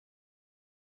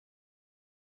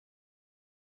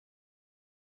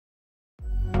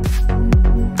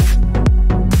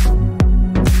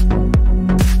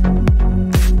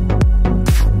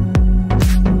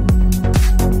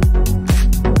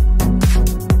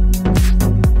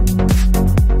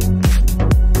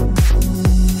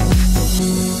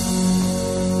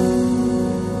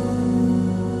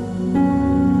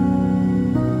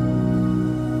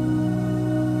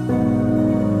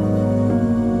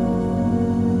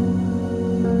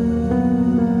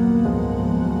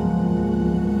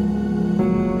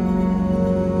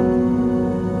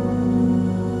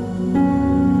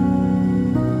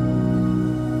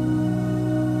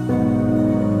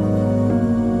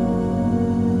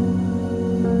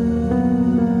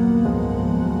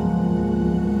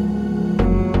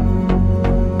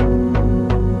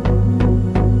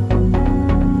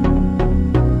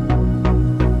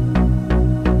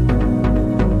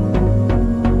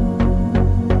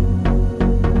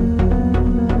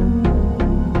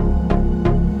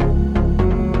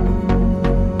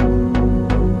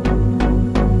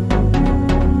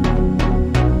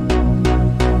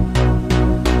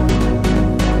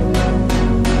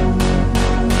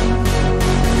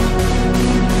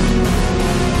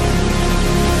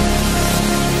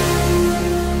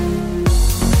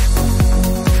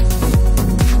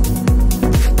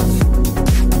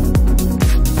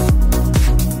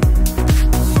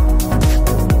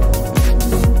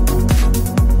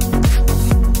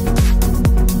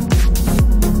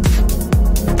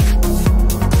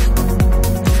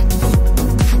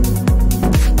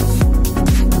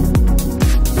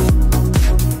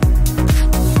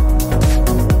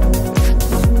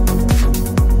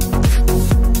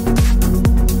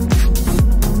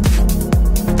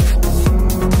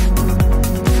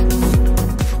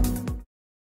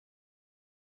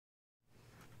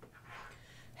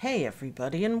Hey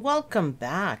everybody, and welcome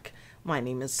back. My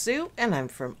name is Sue and I'm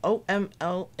from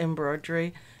OML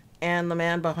Embroidery, and the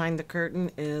man behind the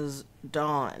curtain is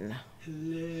Don.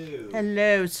 Hello.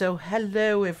 Hello. So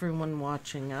hello everyone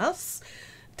watching us.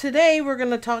 Today we're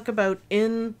going to talk about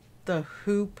in the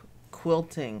hoop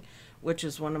quilting, which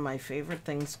is one of my favorite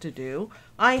things to do.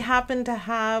 I happen to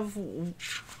have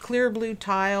clear blue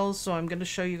tiles, so I'm going to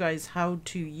show you guys how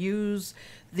to use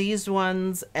these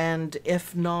ones, and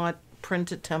if not,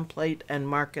 print a template and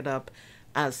mark it up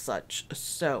as such.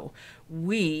 So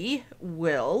we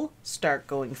will start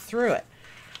going through it.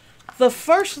 The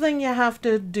first thing you have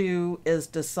to do is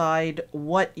decide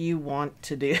what you want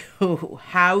to do,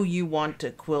 how you want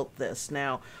to quilt this.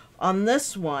 Now, on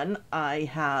this one, I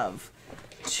have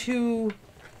two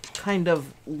kind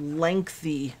of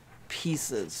lengthy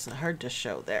pieces. Hard to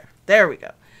show there. There we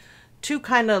go. Two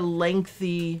kind of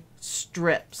lengthy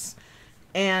strips.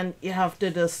 And you have to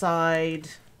decide,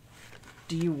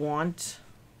 do you want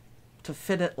to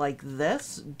fit it like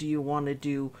this? Do you want to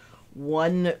do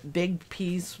one big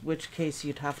piece, which case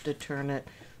you'd have to turn it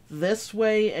this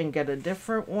way and get a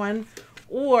different one?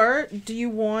 Or do you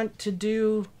want to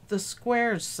do the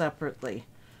squares separately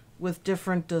with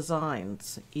different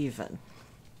designs even?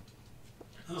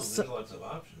 Oh, there's lots of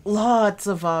options. Lots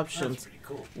of options. That's pretty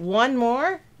cool. One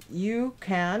more, you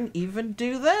can even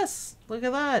do this. Look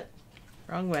at that.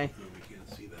 Wrong way. Oh, we can't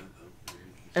see that though.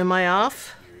 Am I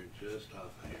off? You're just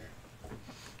off here.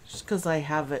 Just because I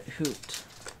have it hooped.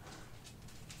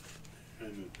 I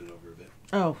moved it over a bit.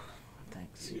 Oh,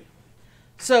 thanks. Yeah.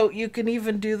 So you can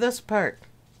even do this part.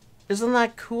 Isn't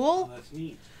that cool? Oh, that's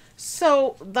neat.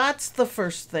 So that's the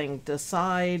first thing.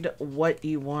 Decide what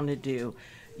you want to do.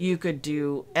 You could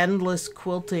do endless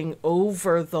quilting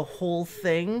over the whole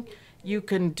thing. You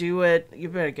can do it. You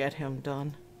better get him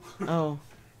done. Oh.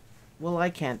 Well,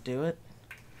 I can't do it.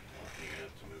 You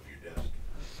have to move your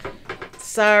desk.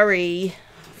 Sorry.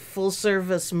 Full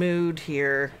service mood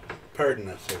here. Pardon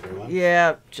us, everyone.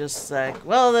 Yeah, just a sec.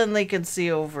 Well, then they can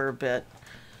see over a bit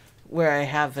where I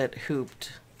have it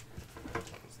hooped.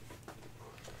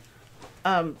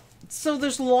 So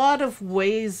there's a lot of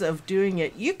ways of doing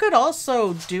it. You could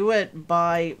also do it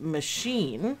by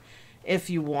machine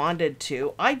if you wanted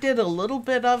to. I did a little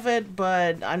bit of it,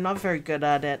 but I'm not very good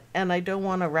at it, and I don't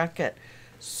want to wreck it.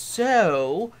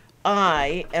 So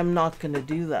I am not going to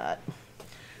do that.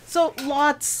 So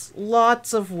lots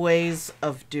of ways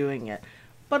of doing it.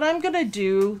 But I'm going to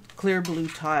do clear blue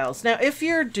tiles. Now, if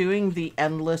you're doing the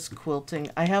endless quilting,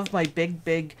 I have my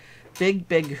big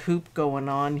hoop going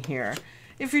on here.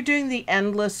 If you're doing the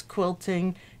endless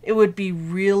quilting, it would be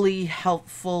really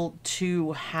helpful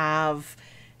to have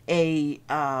a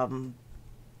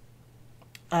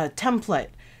template,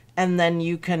 and then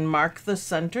you can mark the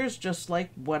centers just like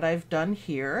what I've done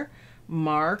here.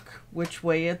 Mark which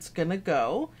way it's gonna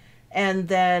go, and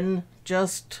then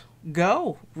just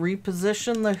go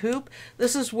reposition the hoop.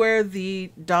 This is where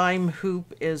the dime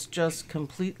hoop is just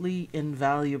completely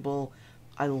invaluable.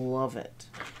 I love it.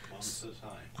 Mom says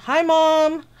hi. Hi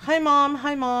mom. Hi mom.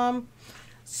 Hi mom.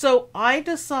 So I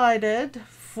decided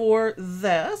for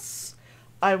this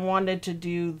I wanted to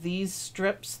do these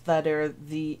strips that are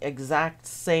the exact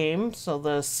same. So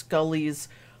the scullies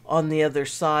on the other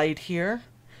side here,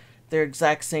 they're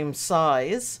exact same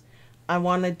size. I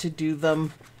wanted to do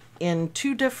them in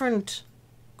two different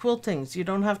quiltings. You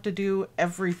don't have to do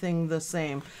everything the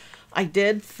same. I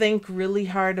did think really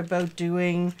hard about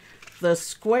doing the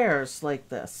squares like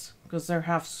this because they're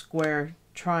half square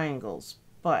triangles,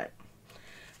 but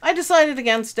I decided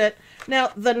against it. Now,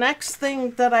 the next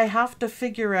thing that I have to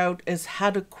figure out is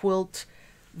how to quilt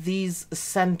these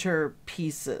center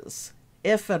pieces,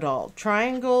 if at all.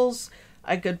 Triangles,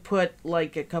 I could put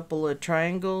like a couple of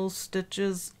triangle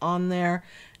stitches on there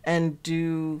and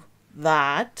do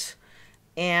that.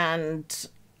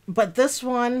 But this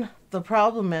one, the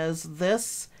problem is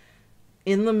this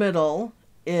in the middle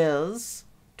is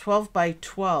 12 by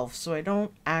 12, so I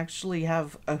don't actually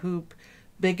have a hoop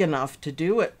big enough to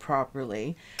do it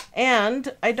properly,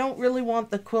 and I don't really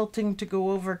want the quilting to go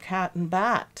over cat and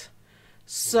bat.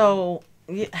 So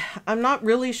I'm not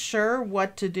really sure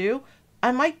what to do.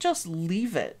 I might just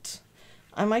leave it.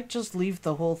 I might just leave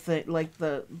the whole thing, like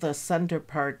the center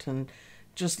part, and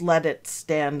just let it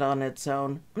stand on its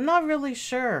own. I'm not really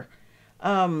sure.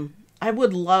 I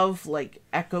would love like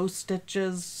echo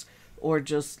stitches or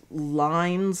just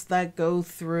lines that go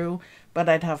through, but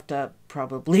I'd have to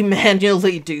probably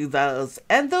manually do those,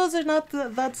 and those are not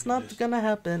that's not gonna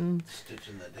happen. Stitch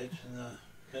in the ditch in the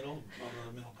middle, one of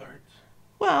the middle parts.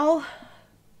 Well,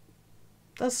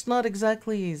 that's not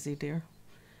exactly easy, dear.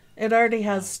 It already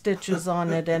has stitches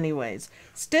on it anyways.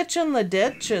 Stitch in the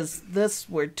ditch is this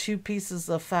were 2 pieces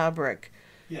of fabric.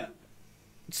 Yeah.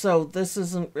 So this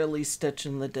isn't really stitch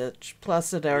in the ditch.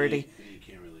 Plus it already... You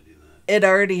can't really do that. It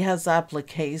already has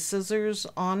applique scissors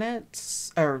on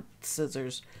it. Or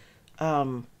scissors.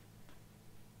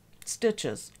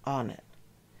 Stitches on it.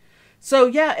 So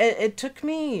yeah, it took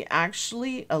me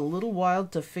actually a little while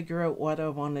to figure out what I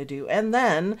want to do. And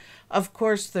then, of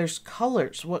course, there's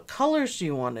colors. What colors do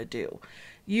you want to do?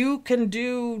 You can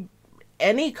do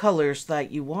any colors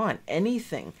that you want,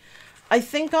 anything. I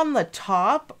think on the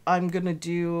top, I'm going to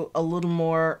do a little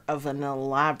more of an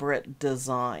elaborate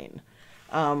design.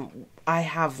 I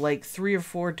have like 3 or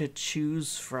 4 to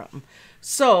choose from.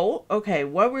 So, okay,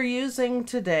 what we're using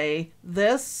today,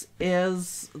 this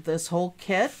is this whole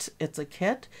kit. It's a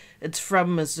kit. It's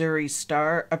from Missouri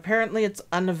Star. Apparently it's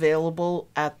unavailable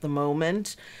at the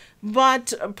moment,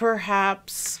 but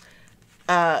perhaps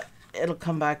it'll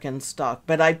come back in stock.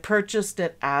 But I purchased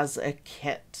it as a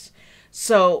kit.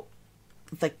 So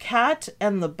the cat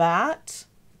and the bat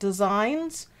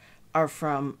designs are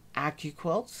from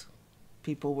Accuquilt.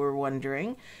 People were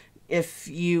wondering. If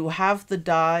you have the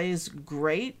dies,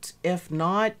 great. If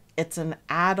not, it's an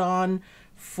add-on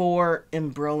for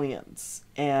Embrilliance.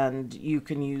 And you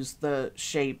can use the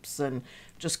shapes and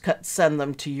just send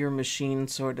them to your machine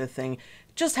sort of thing.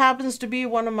 It just happens to be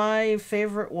one of my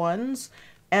favorite ones.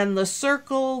 And the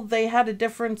circle, they had a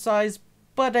different size,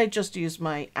 but I just used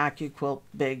my Accuquilt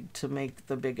big to make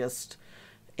the biggest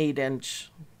 8-inch.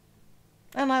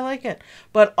 And I like it.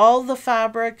 But all the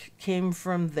fabric came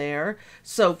from there.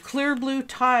 So clear blue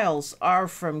tiles are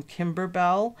from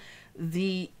Kimberbell.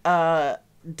 The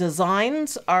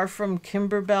designs are from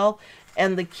Kimberbell.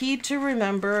 And the key to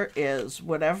remember is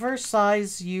whatever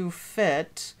size you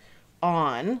fit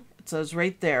on, it says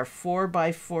right there, 4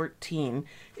 by 14.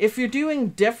 If you're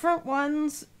doing different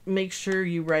ones, make sure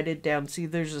you write it down. See,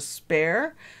 there's a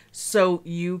spare so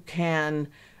you can...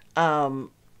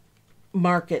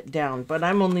 mark it down, but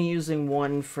I'm only using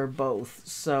one for both,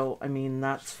 so I mean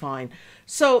that's fine.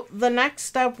 So the next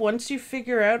step, once you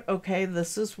figure out, okay,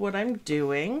 this is what I'm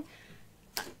doing,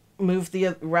 move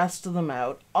the rest of them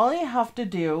out, all you have to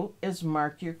do is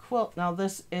mark your quilt. Now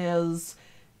this is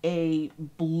a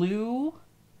blue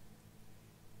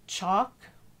chalk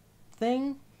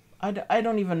thing. I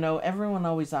don't even know, everyone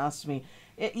always asks me.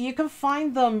 You can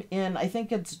find them in, I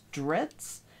think it's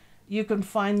Dritz. You can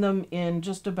find them in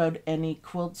just about any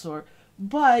quilt sort,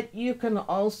 but you can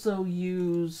also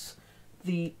use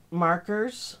the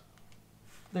markers.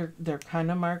 They're kind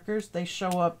of markers. They show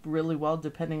up really well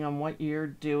depending on what you're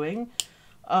doing.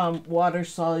 Water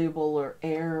soluble or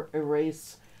air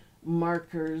erase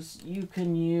markers. You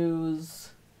can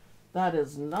use, that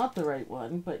is not the right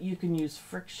one, but you can use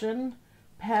friction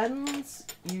pens.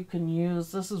 You can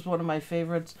use, this is one of my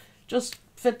favorites, just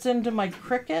fits into my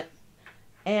Cricut.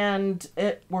 And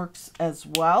it works as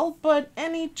well, but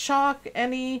any chalk,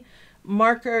 any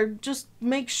marker, just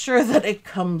make sure that it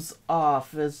comes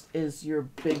off is your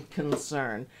big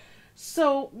concern.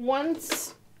 So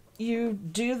once you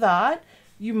do that,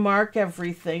 you mark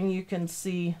everything. You can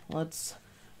see, let's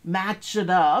match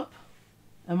it up.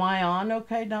 Am I on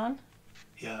okay, Don?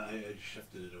 Yeah, I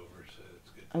shifted it over, so it's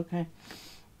good. Okay.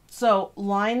 So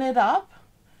line it up,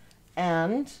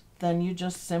 and then you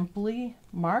just simply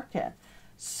mark it.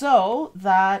 So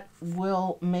that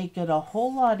will make it a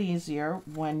whole lot easier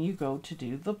when you go to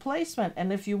do the placement.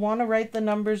 And if you want to write the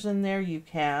numbers in there, you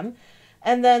can.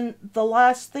 And then the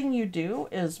last thing you do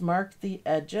is mark the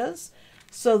edges.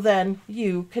 So then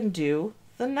you can do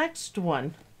the next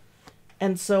one.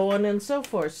 And so on and so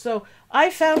forth. So I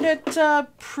found it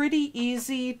pretty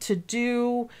easy to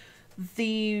do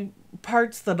the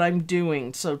parts that I'm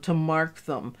doing. So to mark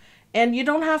them. And you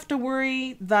don't have to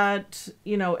worry that,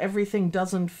 you know, everything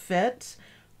doesn't fit.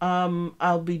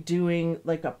 I'll be doing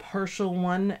like a partial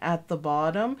one at the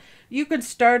bottom. You could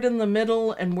start in the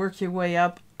middle and work your way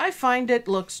up. I find it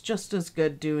looks just as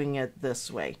good doing it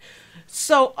this way.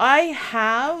 So I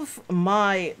have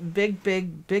my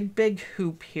big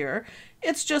hoop here.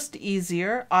 It's just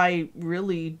easier. I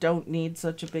really don't need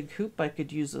such a big hoop. I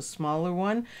could use a smaller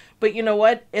one. But you know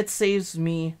what? It saves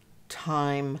me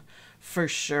time. For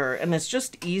sure. And it's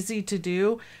just easy to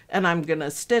do. And I'm going to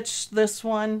stitch this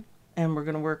one and we're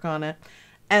going to work on it.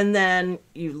 And then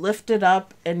you lift it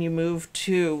up and you move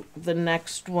to the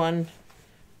next one,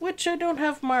 which I don't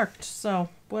have marked. So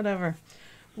whatever.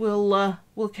 We'll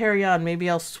carry on. Maybe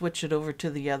I'll switch it over to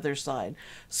the other side.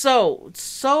 So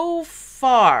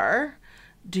far,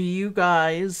 do you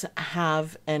guys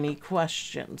have any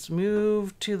questions?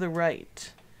 Move to the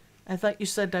right. I thought you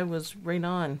said I was right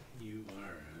on. You are.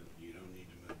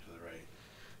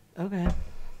 Okay.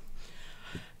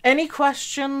 Any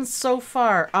questions so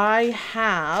far? I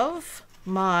have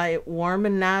my Warm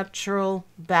and Natural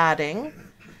batting,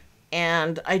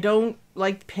 and I don't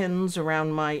like pins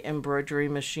around my embroidery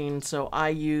machine, so I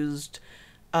used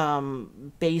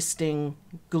basting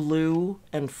glue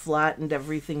and flattened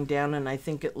everything down, and I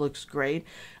think it looks great.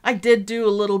 I did do a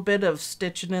little bit of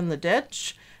stitching in the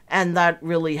ditch, and that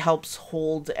really helps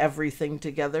hold everything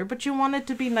together, but you want it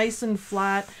to be nice and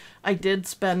flat. I did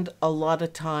spend a lot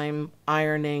of time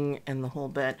ironing and the whole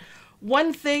bit.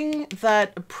 One thing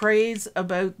that praise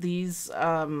about these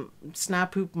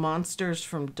snap hoop monsters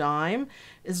from Dime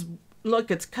is, look,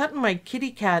 it's cutting my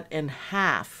kitty cat in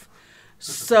half.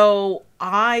 So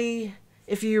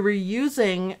if you were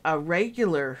using a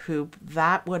regular hoop,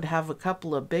 that would have a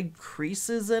couple of big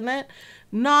creases in it.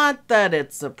 Not that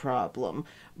it's a problem,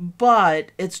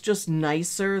 but it's just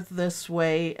nicer this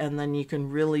way, and then you can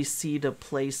really see to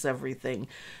place everything.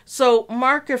 So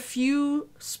mark a few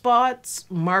spots,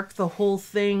 mark the whole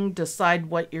thing, decide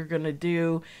what you're going to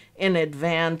do in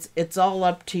advance. It's all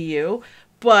up to you.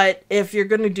 But if you're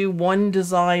going to do one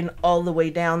design all the way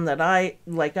down that I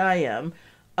am,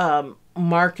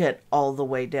 mark it all the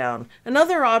way down.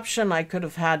 Another option I could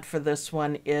have had for this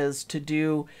one is to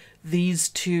do these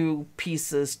two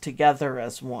pieces together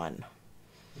as one.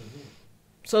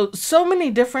 So many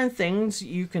different things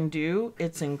you can do.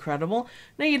 It's incredible.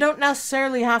 Now, you don't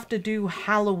necessarily have to do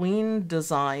Halloween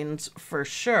designs for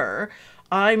sure.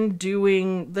 I'm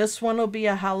doing, this one will be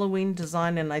a Halloween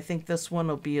design, and I think this one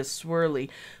will be a swirly.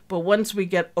 But once we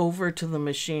get over to the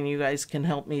machine, you guys can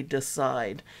help me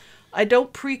decide. I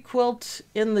don't pre-quilt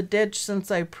in the ditch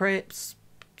since I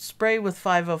spray with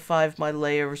 505 my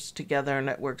layers together, and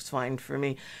it works fine for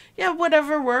me. Yeah,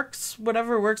 whatever works,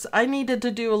 whatever works. I needed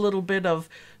to do a little bit of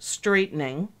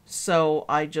straightening, so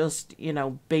I just,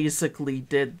 basically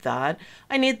did that.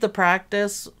 I need the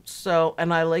practice,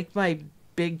 and I like my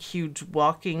big, huge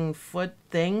walking foot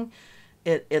thing.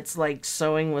 It's like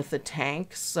sewing with a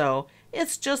tank, so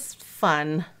it's just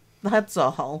fun. That's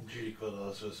all. Judy Quilt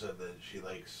also said that she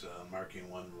likes marking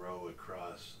one row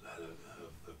across of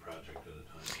the project at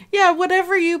a time. Yeah,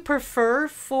 whatever you prefer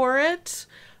for it.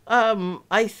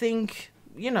 I think,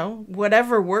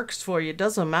 whatever works for you. It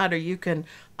doesn't matter. You can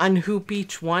unhoop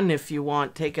each one if you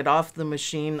want. Take it off the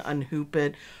machine, unhoop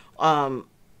it.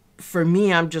 For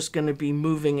me, I'm just going to be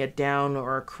moving it down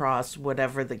or across,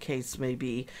 whatever the case may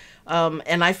be.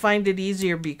 And I find it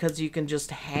easier because you can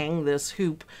just hang this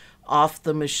hoop off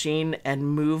the machine and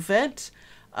move it.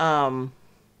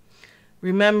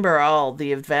 Remember,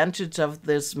 the advantage of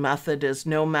this method is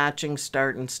no matching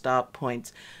start and stop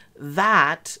points.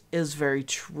 That is very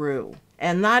true.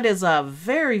 And that is a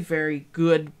very, very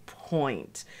good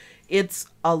point. It's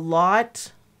a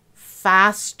lot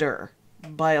faster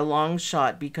by a long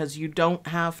shot because you don't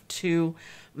have to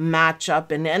match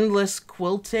up. In endless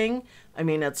quilting, I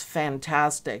mean, it's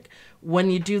fantastic. When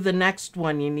you do the next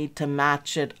one, you need to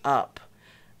match it up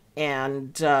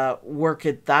and work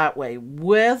it that way.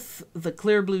 With the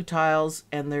clear blue tiles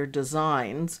and their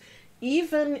designs,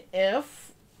 even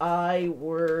if I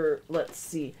were, let's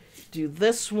see, do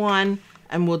this one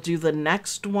and we'll do the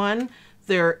next one,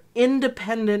 they're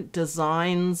independent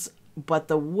designs, but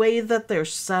the way that they're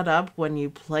set up when you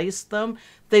place them,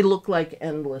 they look like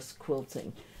endless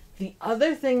quilting. The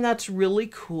other thing that's really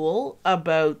cool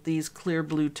about these clear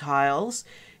blue tiles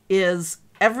is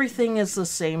everything is the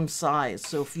same size.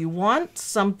 So if you want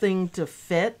something to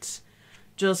fit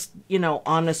just,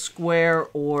 on a square,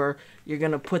 or you're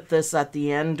going to put this at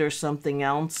the end or something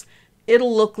else,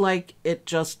 it'll look like it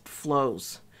just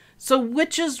flows. So,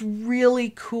 which is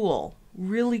really cool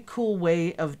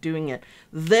way of doing it.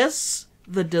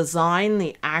 The design,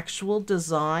 the actual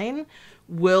design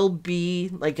will be,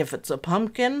 like if it's a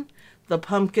pumpkin, the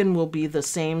pumpkin will be the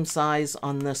same size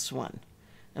on this one.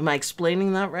 Am I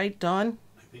explaining that right, Dawn?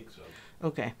 I think so.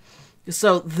 Okay.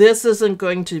 So this isn't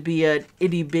going to be an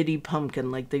itty-bitty pumpkin.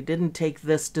 Like, they didn't take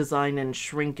this design and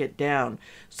shrink it down.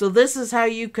 So this is how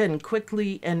you can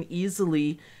quickly and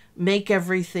easily make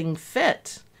everything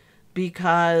fit,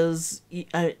 because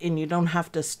and you don't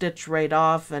have to stitch right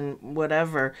off and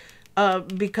whatever,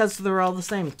 because they're all the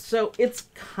same. So it's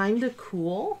kind of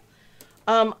cool.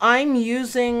 I'm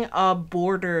using a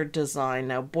border design.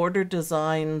 Now, border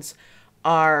designs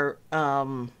are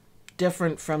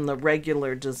different from the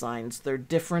regular designs. They're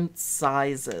different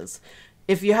sizes.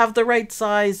 If you have the right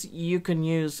size, you can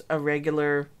use a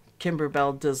regular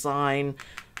Kimberbell design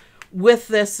with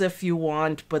this if you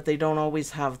want, but they don't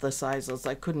always have the sizes.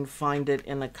 I couldn't find it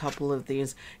in a couple of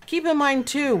these. Keep in mind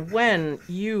too, when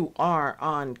you are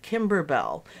on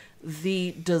Kimberbell,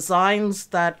 The designs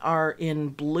that are in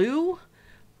blue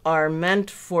are meant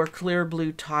for clear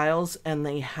blue tiles, and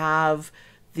they have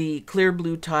the clear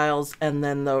blue tiles and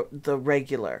then the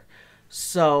regular.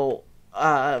 So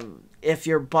if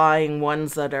you're buying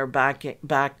ones that are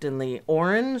backed in the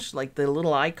orange, like the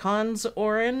little icons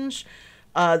orange,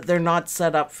 they're not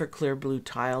set up for clear blue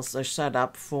tiles. They're set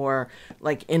up for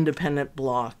like independent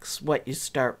blocks, what you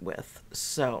start with.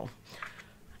 So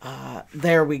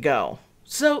there we go.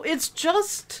 So it's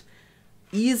just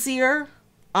easier,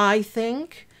 I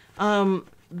think.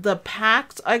 The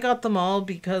packs, I got them all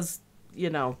because, you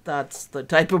know, that's the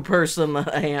type of person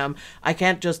that I am. I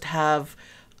can't just have,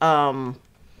 I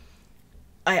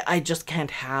just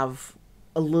can't have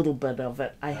a little bit of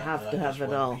it. I have to have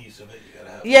it all. Piece of it. You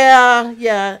gotta have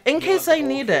Yeah. In case I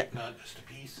need it. Not just a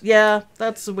piece. Yeah,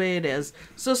 that's the way it is.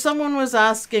 So someone was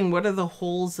asking, what are the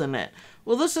holes in it?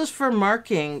 Well, this is for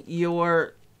marking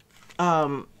your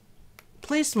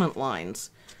placement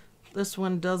lines. This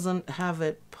one doesn't have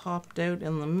it popped out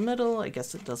in the middle. I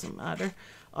guess it doesn't matter.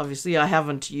 Obviously, I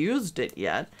haven't used it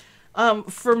yet.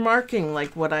 For marking,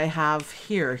 like what I have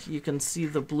here, you can see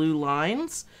the blue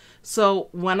lines. So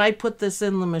when I put this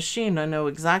in the machine, I know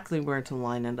exactly where to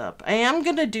line it up. I am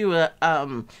going to do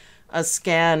a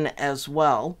scan as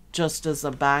well, just as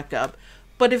a backup.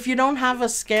 But if you don't have a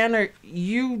scanner,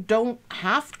 you don't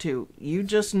have to. You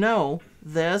just know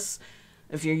this.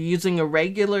 If you're using a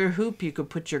regular hoop, you could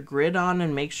put your grid on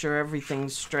and make sure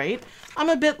everything's straight. I'm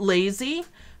a bit lazy,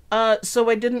 so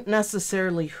I didn't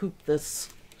necessarily hoop this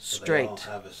straight. So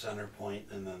they all have a center point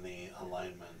and then the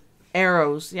alignment.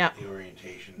 Arrows, yeah. The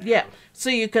orientation. Yeah, arrows. so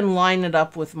you can line it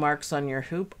up with marks on your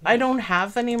hoop. I don't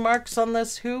have any marks on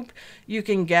this hoop. You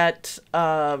can get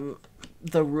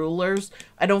the rulers.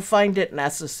 I don't find it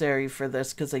necessary for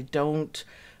this because I don't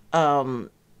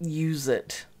use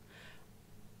it.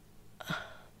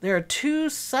 There are 2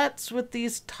 sets with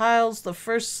these tiles. The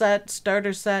first set,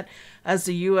 starter set, has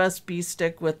a USB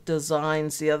stick with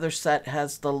designs. The other set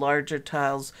has the larger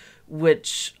tiles,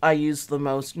 which I use the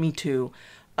most. Me too.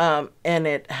 And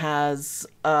it has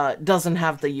doesn't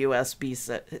have the USB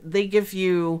set. They give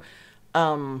you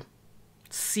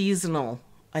seasonal,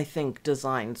 I think,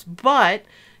 designs, but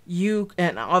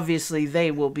and obviously they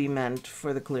will be meant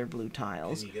for the clear blue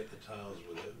tiles. Can you get the tiles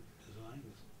without designs?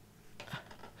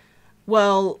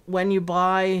 Well, when you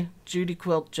buy Judy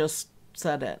Quilt, just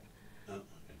set it. Oh,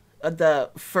 okay. The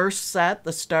first set,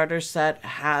 the starter set,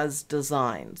 has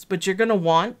designs, but you're going to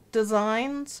want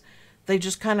designs. They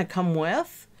just kind of come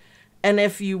with. And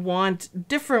if you want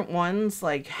different ones,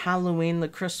 like Halloween, the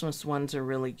Christmas ones are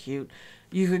really cute.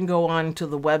 You can go on to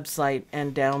the website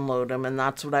and download them. And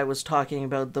that's what I was talking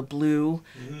about, the blue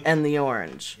and the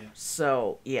orange. Yeah.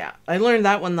 So, yeah, I learned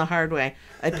that one the hard way.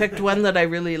 I picked one that I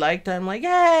really liked. I'm like,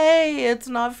 hey, it's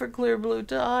not for clear blue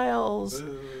tiles.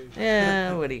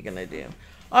 Yeah, what are you going to do?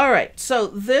 All right, so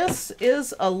this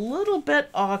is a little bit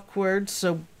awkward,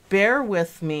 so bear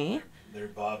with me. They're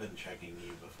bobbin checking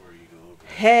you before you go over.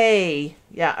 Hey,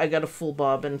 yeah, I got a full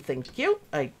bobbin, thank you.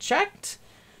 I checked.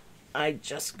 I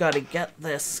just got to get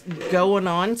this going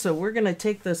on. So we're going to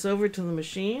take this over to the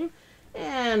machine.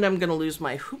 And I'm going to lose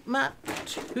my hoop mat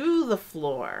to the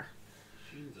floor.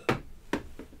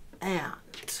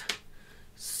 And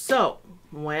so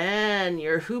when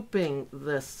you're hooping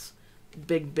this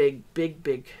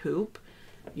big hoop,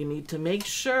 you need to make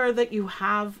sure that you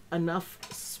have enough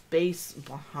space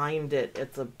behind it.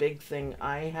 It's a big thing.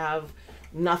 I have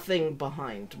nothing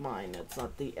behind mine. It's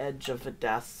at the edge of a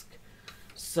desk.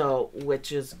 So,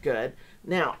 which is good.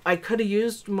 Now, I could have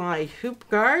used my hoop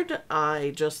guard.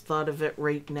 I just thought of it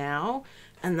right now.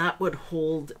 And that would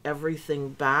hold everything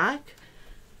back.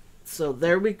 So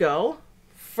there we go.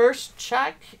 First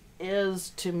check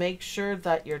is to make sure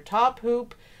that your top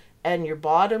hoop and your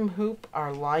bottom hoop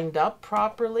are lined up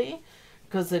properly.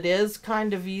 Because it is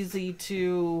kind of easy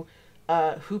to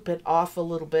hoop it off a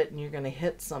little bit and you're going to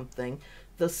hit something.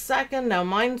 The second, now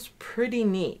mine's pretty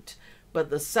neat. But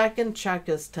the second check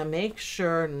is to make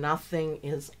sure nothing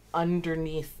is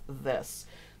underneath this.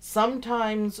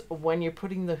 Sometimes when you're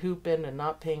putting the hoop in and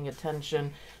not paying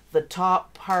attention, the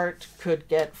top part could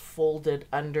get folded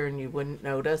under and you wouldn't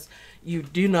notice. You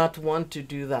do not want to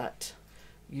do that.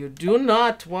 You do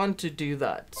not want to do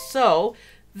that. So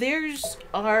there's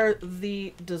are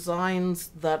the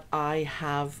designs that I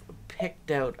have picked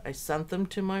out. I sent them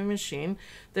to my machine.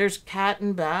 There's Cat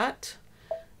and Bat,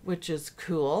 which is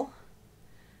cool.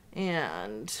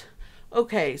 And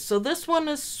okay, so this one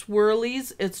is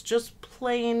swirlies. It's just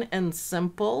plain and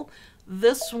simple.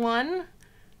 This one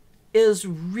is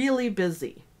really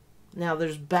busy. Now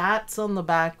there's bats on the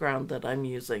background that I'm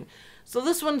using. So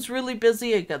this one's really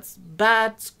busy. It got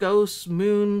bats, ghosts,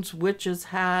 moons, witches'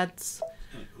 hats.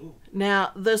 Oh, cool.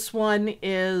 Now, this one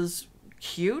is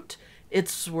cute.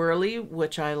 It's swirly,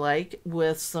 which I like,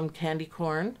 with some candy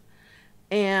corn.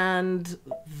 And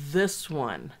this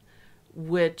one,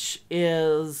 which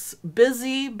is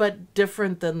busy but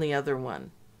different than the other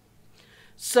one.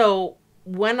 So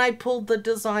when I pulled the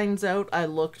designs out, I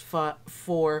looked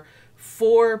for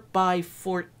 4 by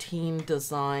 14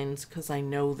 designs because I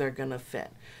know they're going to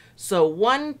fit. So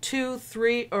 1, 2,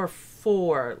 3, or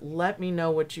 4. Let me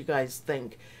know what you guys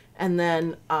think. And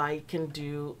then I can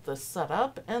do the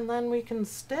setup and then we can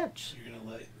stitch. You're going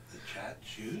to let the chat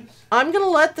choose? I'm going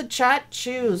to let the chat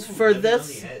choose for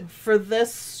this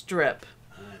strip.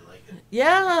 I like it.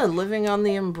 Yeah, living on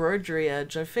the embroidery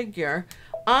edge. I figure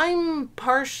I'm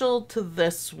partial to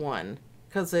this one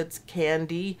because it's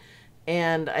candy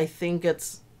and I think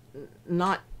it's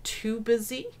not too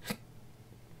busy.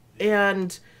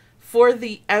 And for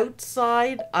the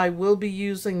outside, I will be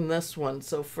using this one.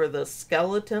 So for the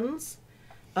skeletons,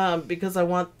 because I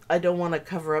don't want to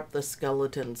cover up the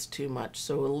skeletons too much.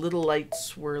 So a little light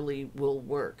swirly will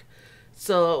work.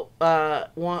 So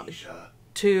 1,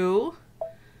 2,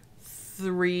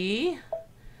 3,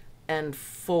 and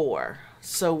 4.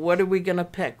 So what are we gonna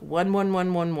pick? 1, 1,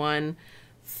 1, 1, 1,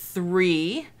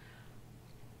 3.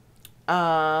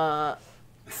 3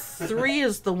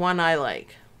 is the one I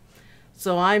like.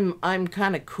 So I'm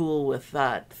kind of cool with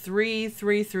that. 3,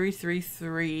 3, 3, 3,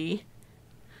 3.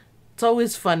 It's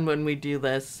always fun when we do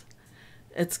this.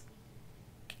 It's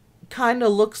kind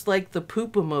of looks like the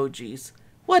poop emojis.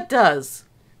 What does?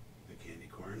 The candy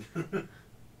corn.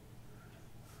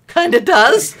 Kind of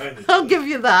does. Kinda I'll does. give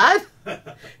you that.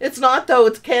 It's not though.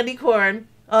 It's candy corn.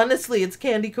 Honestly, it's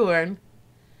candy corn.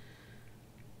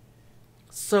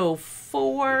 So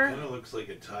 4. It kind of looks like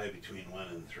a tie between 1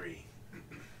 and 3.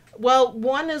 Well,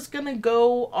 1 is gonna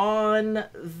go on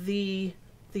the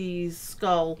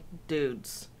skull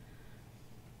dudes.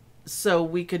 So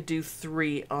we could do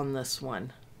 3 on this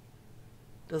one.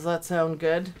 Does that sound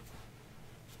good?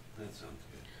 That sounds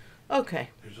good. Okay.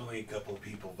 There's only a couple of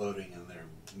people voting and they're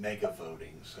mega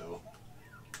voting, so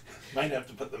might have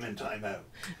to put them in timeout.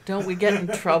 Don't we get in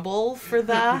trouble for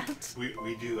that?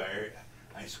 We do.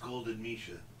 I scolded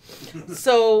Misha.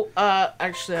 So,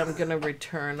 actually, I'm going to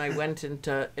return. I went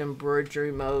into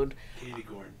embroidery mode. Candy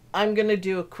corn. I'm going to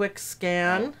do a quick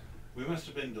scan. We must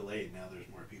have been delayed. Now there's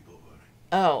more people voting.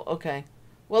 Oh, okay.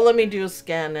 Well, let me do a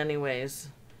scan anyways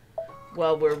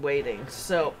while we're waiting.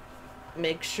 So,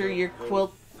 make sure your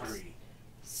quilt 3.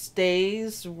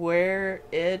 stays where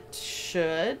it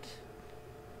should.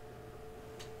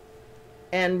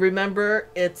 And remember,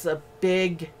 it's a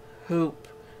big hoop.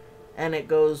 And it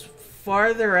goes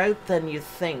farther out than you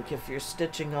think if you're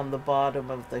stitching on the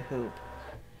bottom of the hoop.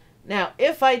 Now,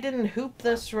 if I didn't hoop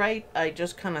this right, I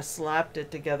just kind of slapped it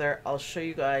together. I'll show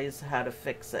you guys how to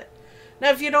fix it. Now,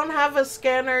 if you don't have a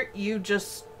scanner, you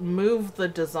just move the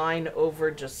design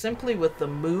over just simply with the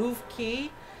move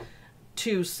key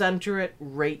to center it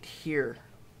right here.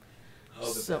 Oh, but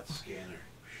So- that scanner.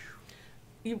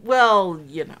 Well,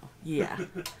 you know, yeah.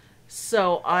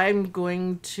 So I'm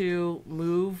going to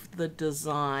move the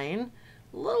design.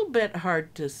 A little bit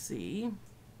hard to see,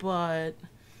 but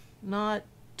not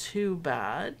too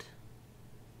bad.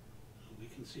 We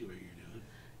can see what you're doing.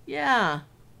 Yeah,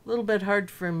 a little bit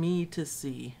hard for me to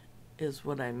see is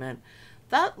what I meant.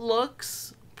 That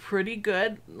looks pretty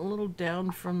good. A little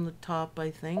down from the top,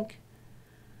 I think.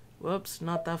 Whoops,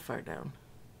 not that far down.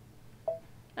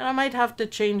 And I might have to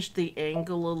change the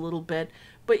angle a little bit.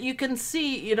 But you can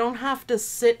see you don't have to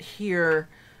sit here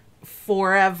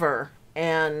forever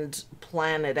and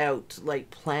plan it out. Like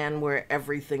plan where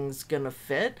everything's going to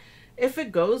fit. If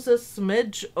it goes a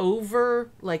smidge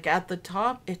over, like at the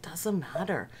top, it doesn't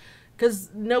matter. Because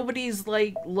nobody's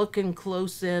like looking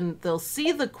close in. They'll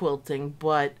see the quilting,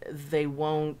 but they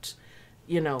won't,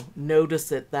 you know,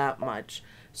 notice it that much.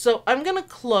 So I'm going to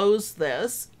close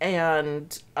this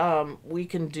and we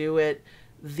can do it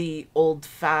the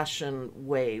old-fashioned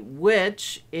way,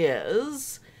 which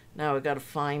is, now I got to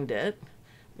find it.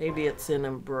 Maybe it's in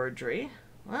embroidery.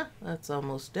 Well, that's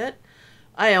almost it.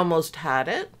 I almost had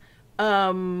it.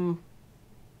 Oh,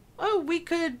 we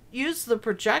could use the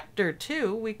projector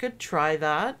too. We could try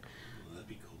that. Well, that'd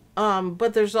be cool.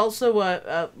 But there's also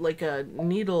like a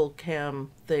needle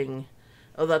cam thing.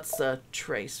 Oh, that's a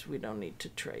trace. We don't need to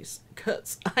trace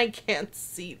because I can't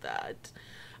see that.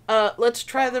 Let's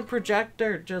try the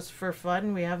projector just for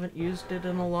fun. We haven't used it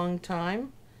in a long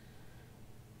time.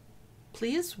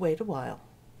 Please wait a while.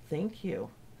 Thank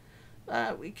you.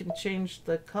 We can change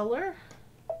the color.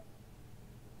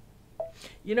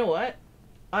 You know what?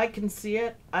 I can see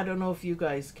it. I don't know if you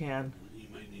guys can. You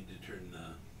might need to turn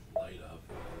the light off.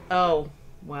 Oh,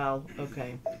 well,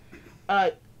 okay.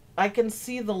 I can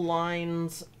see the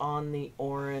lines on the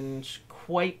orange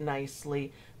quite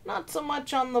nicely. Not so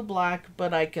much on the black,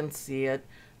 but I can see it.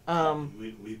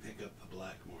 We pick up the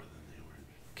black more than the orange.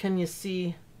 Can you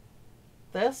see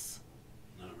this?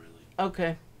 Not really.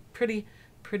 Okay, pretty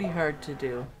hard to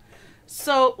do.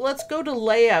 So let's go to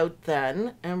layout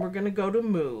then, and we're going to go to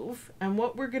move. And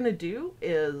what we're going to do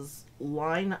is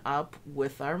line up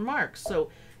with our marks. So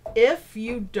if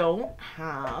you don't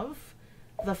have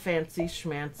the fancy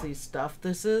schmancy stuff,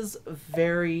 this is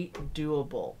very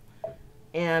doable.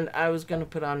 And I was going to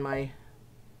put on my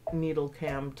needle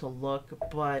cam to look,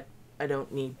 but I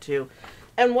don't need to.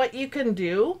 And what you can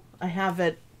do, I have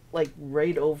it like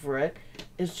right over it,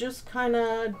 is just kind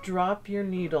of drop your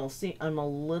needle. See, I'm a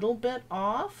little bit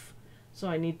off, so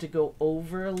I need to go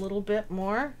over a little bit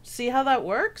more. See how that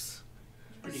works?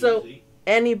 So easy.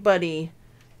 Anybody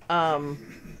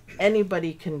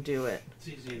can do it. It's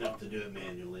easy enough to do it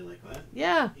manually like that.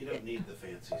 Yeah. You don't need the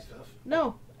fancy stuff.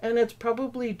 No, and it's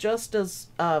probably just as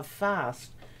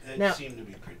fast. It Now, seemed to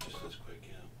be just as quick,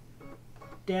 yeah.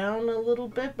 Down a little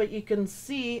bit, but you can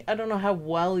see, I don't know how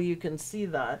well you can see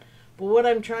that, but what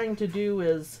I'm trying to do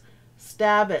is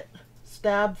stab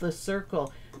the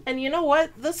circle. And you know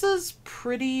what? This is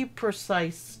pretty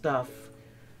precise stuff.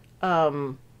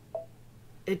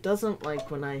 It doesn't like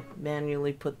when I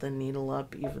manually put the needle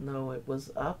up, even though it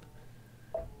was up.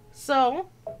 So,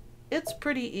 it's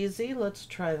pretty easy. Let's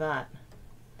try that.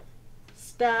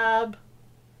 Stab.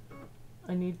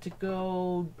 I need to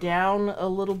go down a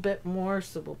little bit more,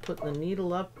 so we'll put the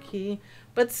needle up key.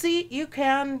 But see, you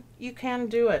can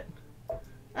do it.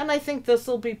 And I think this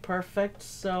will be perfect,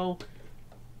 so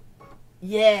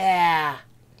yeah.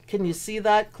 Can you see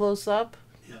that close up?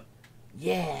 Yep.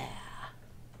 Yeah.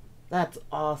 That's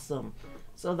awesome.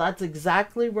 So that's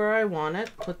exactly where I want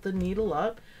it. Put the needle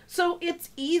up. So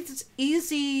it's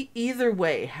easy either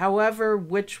way, however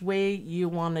which way you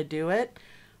want to do it.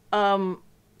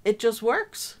 It just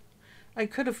works. I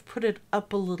could have put it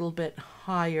up a little bit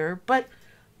higher, but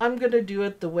I'm going to do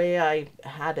it the way I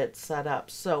had it set up.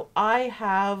 So I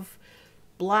have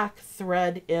black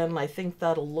thread in. I think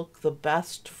that'll look the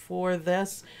best for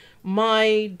this.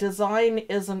 My design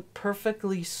isn't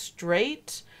perfectly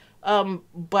straight,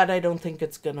 but I don't think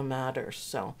it's going to matter.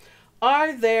 So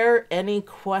are there any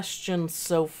questions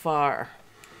so far?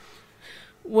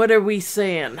 What are we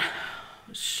saying?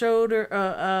 Shoulder,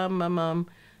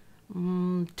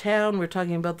 town, we're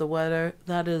talking about the weather.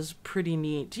 That is pretty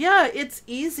neat. Yeah, it's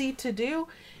easy to do.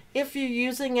 If you're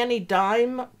using any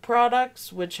dime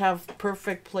products which have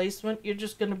perfect placement, you're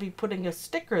just going to be putting a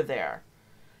sticker there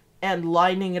and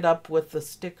lining it up with the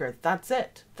sticker. That's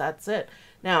it. That's it.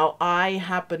 Now, I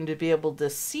happen to be able to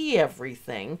see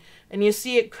everything, and you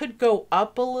see it could go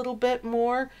up a little bit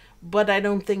more, but I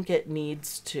don't think it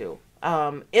needs to.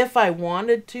 If I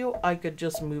wanted to, I could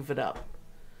just move it up,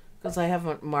 because I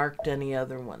haven't marked any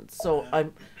other ones. So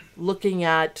I'm looking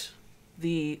at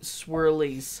the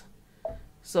swirlies.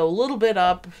 So a little bit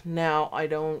up. Now I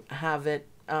don't have it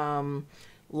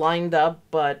lined up,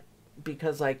 but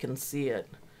because I can see it.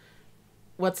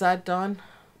 What's that, Don?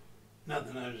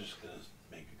 Nothing, I was just going to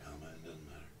make a comment. It doesn't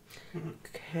matter.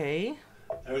 Okay.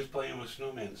 I was playing with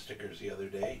snowman stickers the other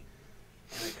day,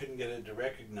 and I couldn't get it to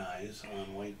recognize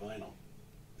on white vinyl.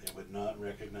 It would not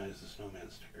recognize the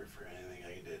snowman sticker for anything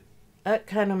I did. That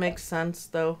kind of makes sense,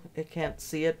 though. It can't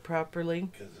see it properly.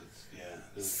 Because it's, yeah.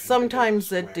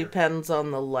 Sometimes it depends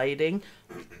on the lighting.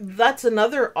 That's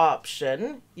another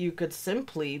option. You could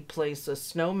simply place a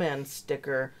snowman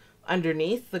sticker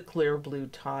underneath the clear blue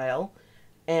tile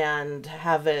and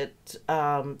have it,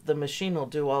 the machine will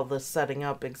do all the setting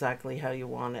up exactly how you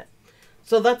want it.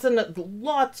 So that's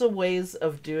lots of ways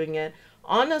of doing it.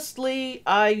 Honestly,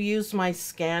 I use my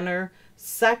scanner.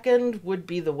 Second would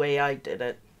be the way I did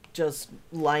it, just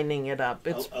lining it up.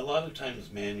 It's a lot of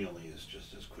times manually is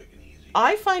just as quick and easy.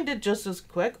 I find it just as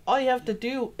quick. All you have to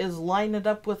do is line it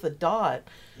up with a dot.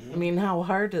 I mean, how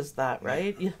hard is that,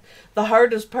 right? The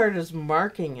hardest part is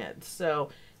marking it.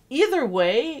 So either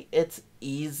way, it's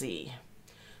easy.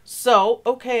 So,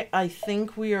 okay, I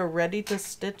think we are ready to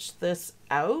stitch this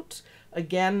out.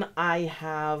 Again, I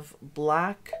have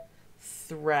black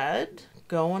thread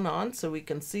going on so we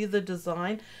can see the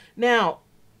design. Now,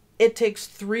 it takes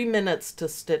 3 minutes to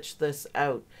stitch this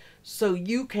out. So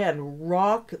you can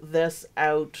rock this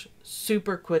out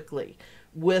super quickly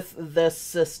with this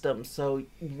system. So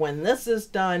when this is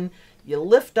done, you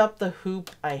lift up the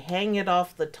hoop. I hang it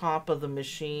off the top of the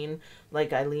machine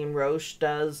like Eileen Roche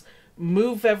does.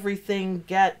 move everything,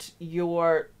 get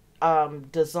your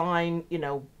design, you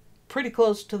know, pretty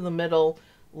close to the middle,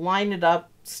 line it up,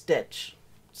 stitch.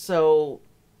 So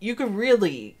you can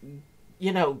really,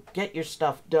 you know, get your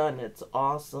stuff done. It's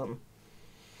awesome.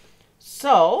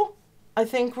 So I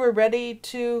think we're ready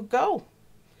to go.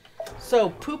 So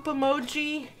poop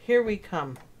emoji, here we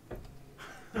come.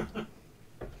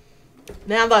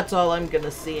 Now that's all I'm going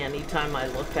to see anytime I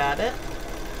look at it.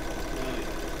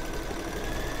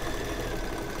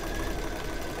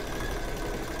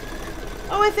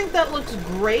 Oh, I think that looks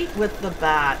great with the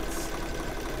bats.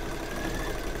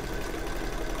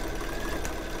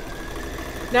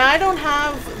 Now, I don't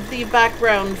have the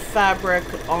background fabric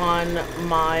on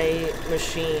my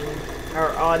machine,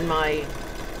 or on my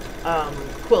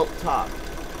quilt top.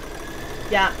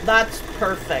 Yeah, that's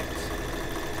perfect.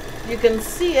 You can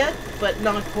see it, but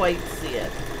not quite see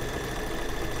it.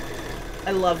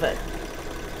 I love it.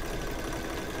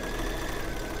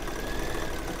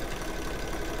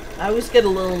 I always get a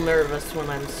little nervous when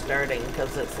I'm starting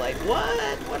because it's like,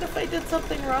 what? What if I did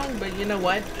something wrong? But you know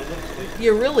what?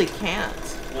 You really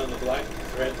can't. No, the black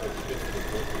thread looks good for the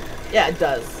quilting. Yeah, it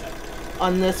does.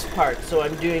 On this part. So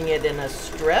I'm doing it in a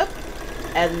strip.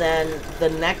 And then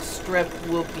the next strip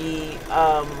will be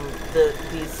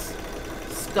these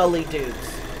scully dudes.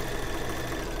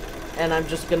 And I'm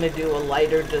just going to do a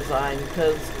lighter design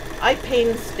because I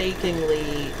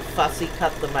painstakingly fussy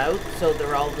cut them out so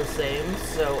they're all the same,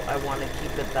 so I want to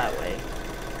keep it that way.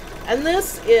 And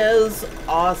this is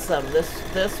awesome.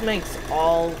 This makes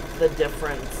all the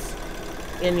difference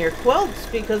in your quilts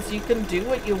because you can do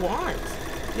what you want.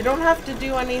 You don't have to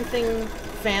do anything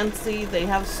fancy. They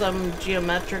have some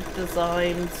geometric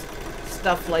designs,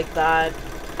 stuff like that.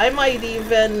 I might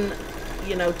even,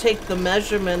 you know, take the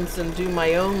measurements and do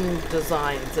my own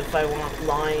designs if I want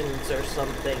lines or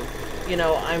something. You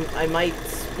know, I might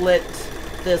split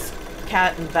this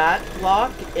cat and bat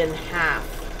block in half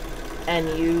and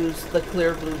use the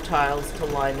clear blue tiles to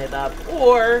line it up,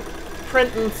 or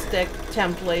print and stick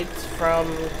templates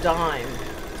from Dime,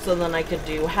 so then I could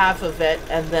do half of it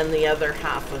and then the other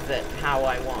half of it how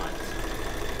I want.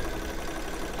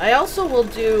 I also will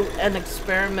do an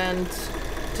experiment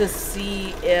to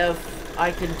see if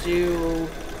I can do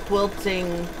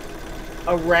quilting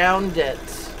around it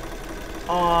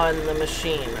on the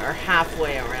machine, or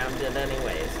halfway around it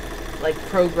anyways, like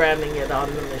programming it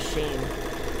on the machine.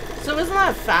 So isn't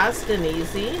that fast and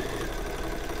easy?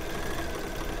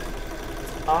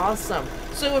 It's awesome.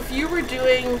 So if you were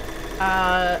doing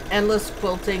endless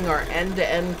quilting or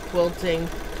end-to-end quilting,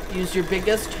 use your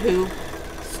biggest hoop,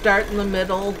 start in the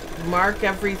middle, mark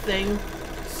everything,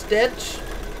 stitch,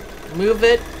 move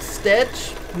it,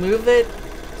 stitch, move it,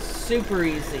 super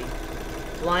easy.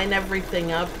 Line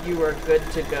everything up, you are good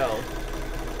to go.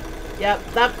 Yep,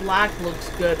 that black looks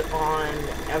good on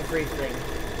everything.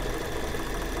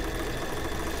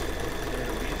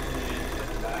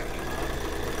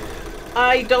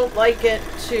 I don't like it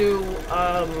to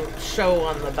show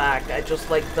on the back. I just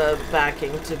like the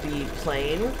backing to be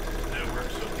plain. And it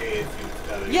works okay if you've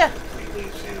got a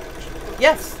completely sandwiched.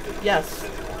 Yes, yes.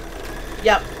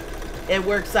 Yep, it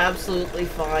works absolutely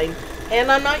fine.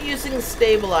 And I'm not using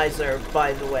stabilizer,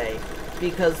 by the way,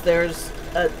 because they're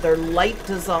light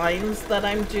designs that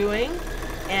I'm doing.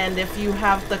 And if you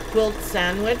have the quilt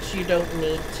sandwich, you don't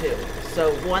need to.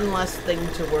 So one less thing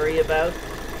to worry about.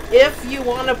 If you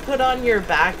want to put on your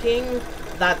backing,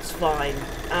 that's fine.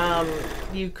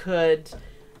 You could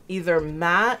either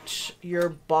match your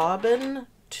bobbin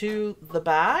to the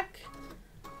back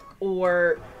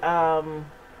or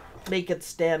make it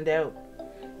stand out.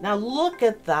 Now look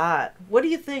at that. What do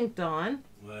you think, Dawn?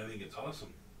 Well, I think it's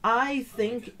awesome. I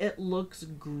think it looks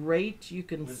great. You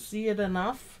can see it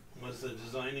enough. Was the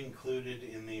design included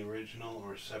in the original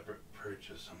or separate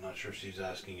purchase? I'm not sure she's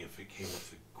asking if it came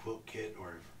with the quilt kit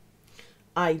or...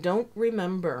 I don't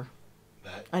remember.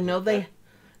 That, I know they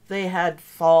had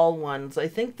fall ones. I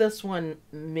think this one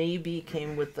maybe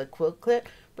came with the quilt kit,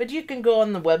 but you can go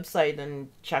on the website and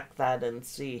check that and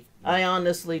see. I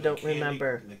honestly don't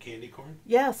remember. The candy corn?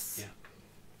 Yes. Yeah.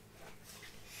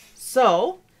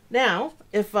 So, now,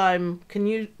 if can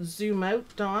you zoom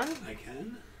out, Dawn? I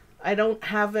can. I don't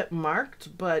have it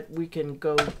marked, but we can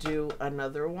go do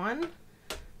another one.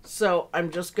 So,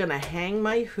 I'm just going to hang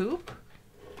my hoop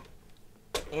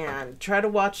and try to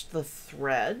watch the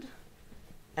thread.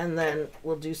 And then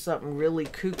we'll do something really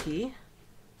kooky.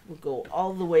 We'll go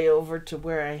all the way over to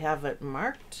where I have it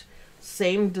marked.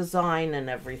 Same design and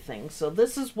everything. So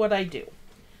this is what I do.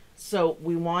 So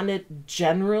we want it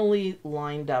generally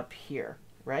lined up here,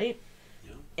 right?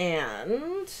 Yeah.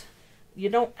 And You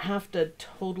don't have to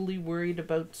totally worry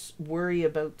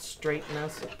about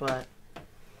straightness, but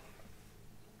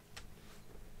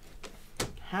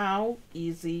how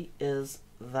easy is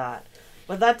that?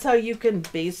 But that's how you can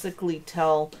basically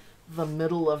tell the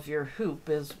middle of your hoop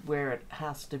is where it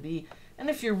has to be. And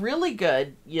if you're really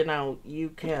good, you know, you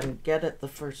can get it the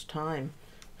first time.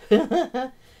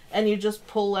 And you just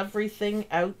pull everything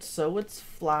out so it's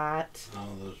flat. Oh,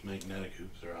 those magnetic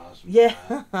hoops are awesome.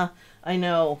 Yeah, I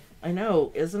know,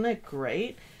 isn't it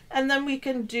great? And then we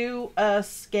can do a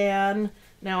scan.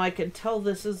 Now I can tell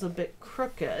this is a bit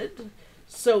crooked,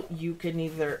 so you can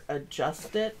either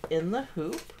adjust it in the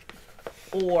hoop,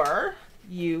 or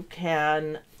you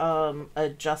can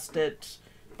adjust it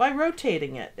by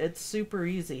rotating it. It's super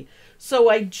easy. So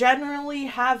I generally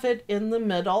have it in the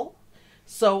middle,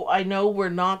 so I know we're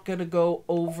not going to go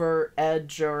over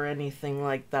edge or anything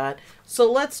like that. So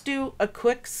let's do a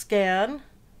quick scan.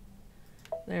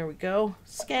 There we go.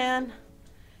 Scan.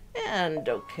 And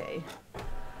okay.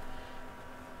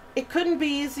 It couldn't be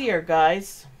easier,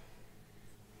 guys.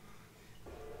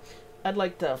 I'd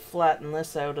like to flatten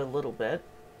this out a little bit,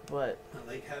 but... I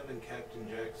like having Captain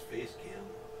Jack's face cam.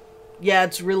 Yeah,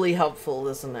 it's really helpful,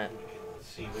 isn't it? You can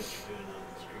see what you're doing on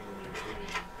the screen there, too.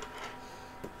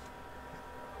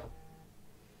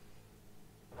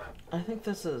 I think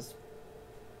this is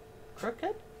crooked.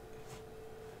 It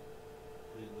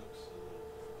looks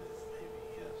maybe,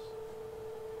 yes.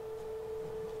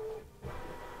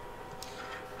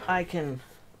 I can.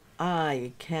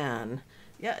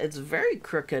 Yeah, it's very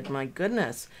crooked, my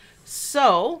goodness.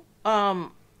 So,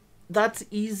 that's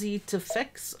easy to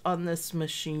fix on this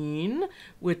machine,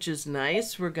 which is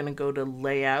nice. We're going to go to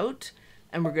layout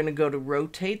and we're going to go to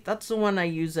rotate. That's the one I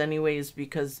use anyways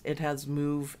because it has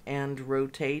move and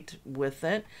rotate with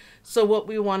it. So what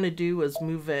we want to do is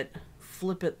move it,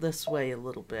 flip it this way a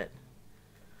little bit.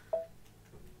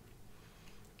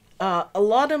 A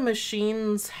lot of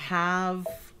machines have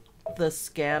the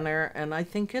scanner and I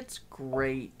think it's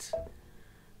great.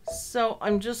 So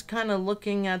I'm just kind of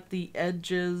looking at the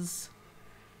edges.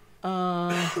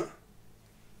 I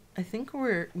think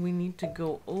we need to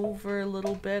go over a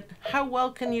little bit. How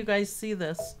well can you guys see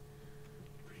this?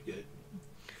 Pretty good.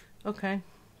 Okay.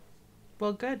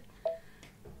 Well, good.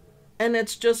 And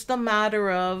it's just a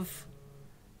matter of,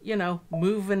 you know,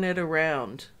 moving it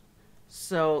around.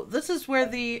 So this is where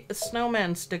the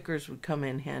snowman stickers would come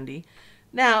in handy.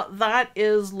 Now that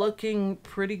is looking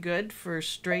pretty good for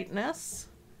straightness.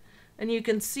 And you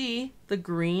can see the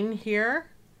green here.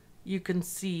 You can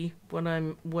see what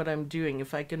I'm doing.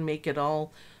 If I can make it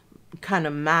all kind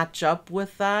of match up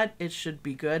with that, it should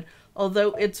be good.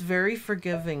 Although it's very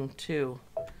forgiving too.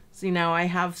 See, now I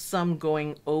have some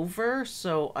going over,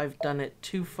 so I've done it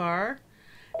too far.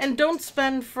 And don't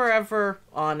spend forever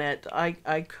on it.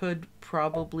 I could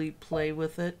probably play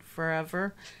with it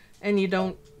forever. And you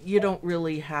don't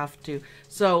really have to.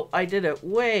 So I did it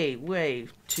way, way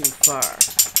too far.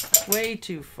 Way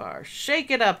too far. Shake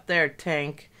it up there,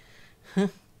 Tank.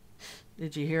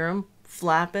 Did you hear him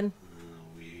flapping?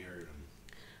 We heard him.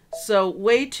 So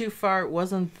way too far. It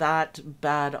wasn't that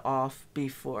bad off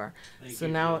before. Thank so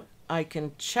you, now Phil. I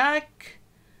can check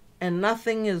and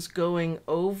nothing is going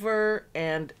over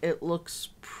and it looks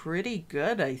pretty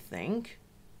good, I think.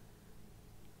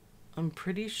 I'm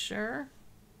pretty sure.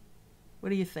 What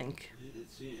do you think?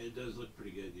 It does look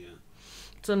pretty good, yeah.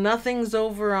 So nothing's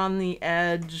over on the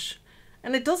edge.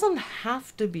 And it doesn't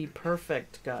have to be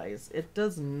perfect, guys. It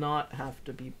does not have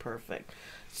to be perfect.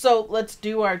 So let's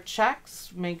do our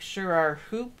checks. Make sure our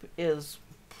hoop is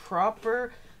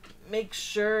proper. Make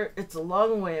sure it's a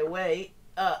long way away.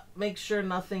 Make sure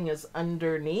nothing is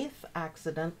underneath,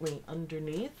 accidentally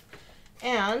underneath.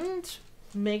 And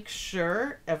make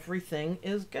sure everything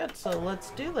is good. So let's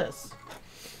do this.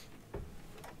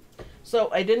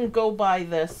 So I didn't go by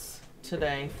this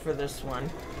today for this one.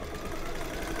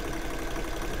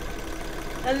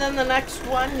 And then the next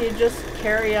one, you just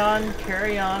carry on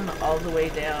all the way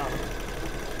down.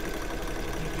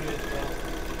 You do it well.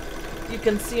 You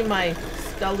can see my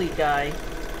Scully guy.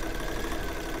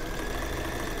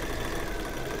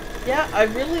 Yeah, I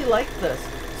really like this.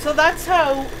 So that's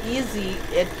how easy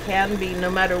it can be,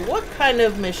 no matter what kind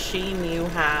of machine you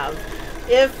have.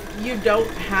 If you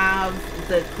don't have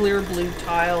the clear blue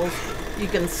tiles, you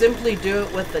can simply do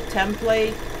it with the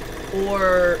template,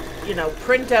 or, you know,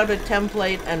 print out a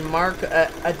template and mark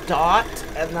a dot,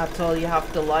 and that's all you have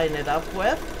to line it up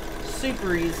with.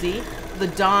 Super easy. The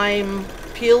dime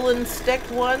peel and stick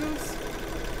ones,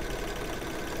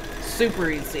 super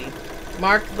easy.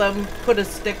 Mark them, put a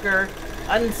sticker,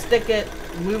 unstick it,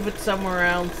 move it somewhere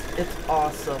else. It's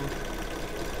awesome.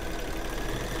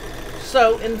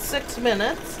 So in 6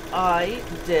 minutes, I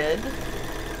did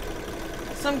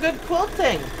some good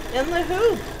quilting in the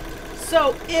hoop.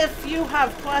 So if you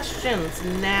have questions,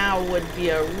 now would be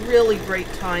a really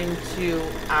great time to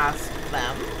ask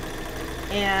them.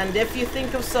 And if you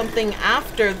think of something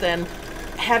after, then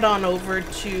head on over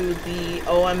to the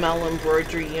OML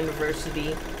Embroidery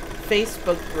University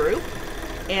Facebook group,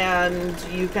 and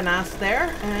you can ask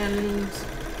there, and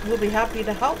we'll be happy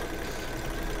to help.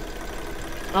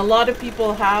 A lot of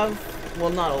people have, well,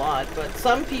 not a lot, but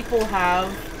some people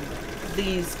have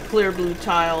these clear blue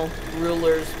tile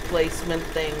rulers placement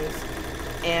things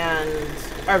and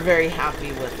are very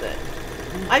happy with it.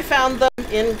 I found them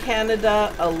in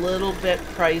Canada a little bit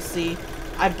pricey.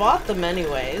 I bought them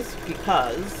anyways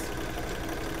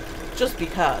just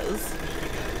because.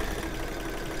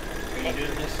 Are you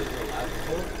doing this as a lap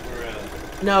quilt or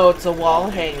a... No, it's a wall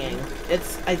hanging.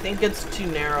 I think it's too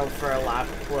narrow for a lap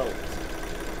quilt.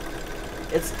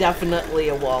 It's definitely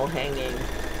a wall hanging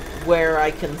where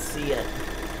I can see it.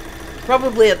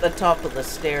 Probably at the top of the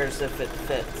stairs if it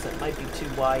fits. It might be too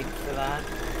wide for that.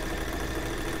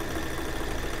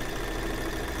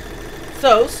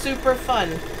 So, super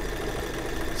fun.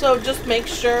 So just make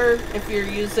sure if you're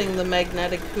using the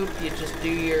magnetic hoop, you just do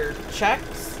your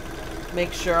checks.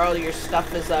 Make sure all your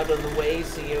stuff is out of the way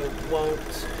so you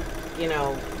won't, you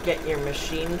know, get your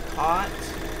machine caught.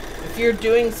 If you're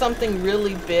doing something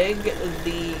really big,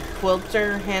 the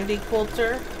quilter, handy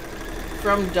quilter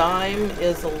from Dime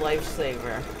is a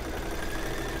lifesaver.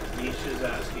 Nisha's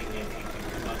asking if you can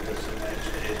come up with some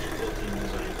edge-to-edge quilting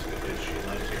designs because she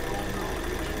likes your OML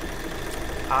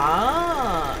originals.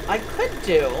 Ah, I could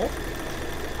do.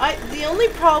 The only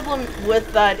problem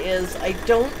with that is I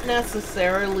don't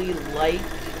necessarily like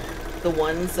the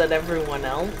ones that everyone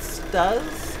else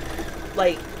does.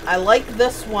 Like, I like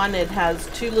this one. It has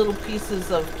 2 little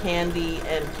pieces of candy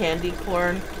and candy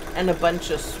corn and a bunch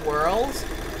of swirls.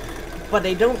 But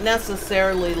I don't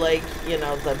necessarily like, you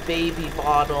know, the baby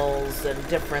bottles and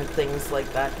different things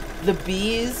like that. The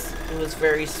bees, it was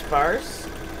very sparse.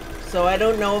 So I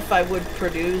don't know if I would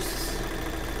produce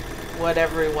what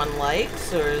everyone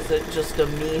likes, or is it just a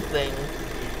me thing?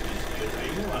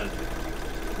 You want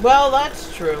to. Well,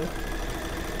 that's true.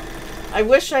 I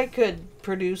wish I could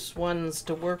produce ones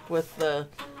to work with the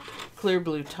clear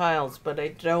blue tiles, but I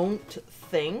don't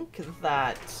think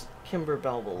that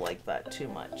Kimberbell will like that too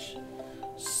much.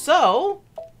 So,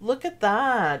 look at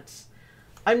that.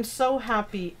 I'm so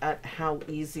happy at how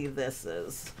easy this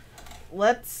is.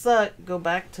 Let's go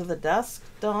back to the desk,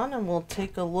 Dawn, and we'll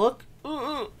take a look.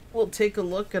 We'll take a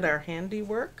look at our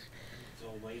handiwork. It's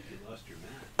all white. You lost your mat.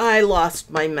 I lost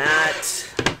my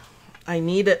mat. I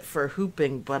need it for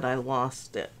hooping, but I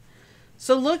lost it.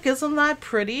 So look, isn't that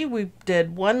pretty? We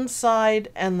did one side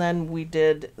and then we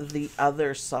did the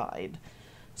other side.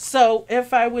 So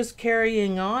if I was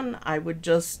carrying on, I would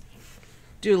just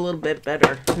do a little bit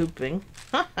better hooping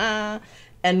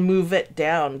and move it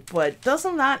down. But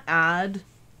doesn't that add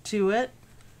to it?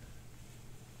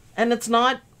 And it's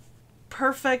not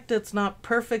perfect. It's not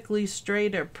perfectly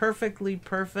straight or perfectly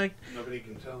perfect. Nobody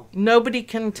can tell. Nobody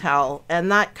can tell. And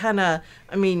that kind of,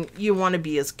 I mean, you want to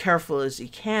be as careful as you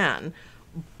can,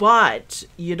 but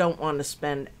you don't want to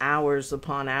spend hours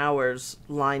upon hours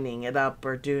lining it up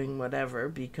or doing whatever,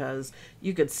 because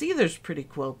you could see there's pretty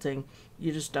quilting.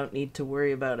 You just don't need to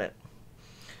worry about it.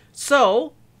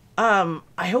 So, I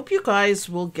hope you guys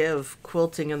will give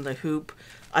Quilting in the Hoop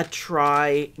a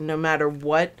try, no matter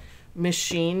what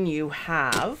machine you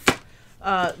have,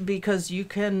 because you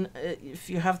can, if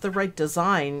you have the right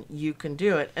design, you can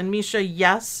do it. And Misha,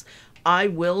 yes, I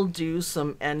will do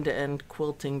some end-to-end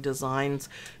quilting designs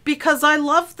because I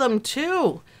love them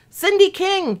too. Cindy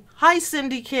King. Hi,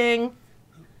 Cindy King.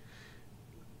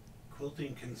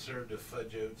 Quilting can serve to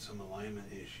fudge out some alignment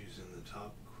issues in the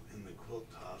top, in the quilt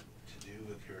top, to do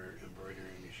with your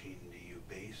embroidery machine. Do you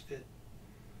baste it,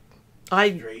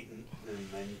 straighten, and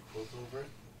then quilt over it?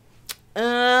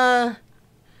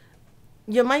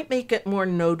 You might make it more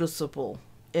noticeable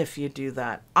if you do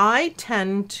that. I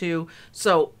tend to,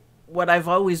 so what I've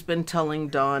always been telling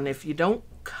Dawn, if you don't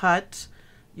cut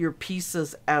your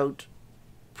pieces out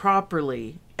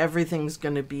properly, everything's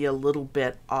going to be a little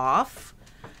bit off.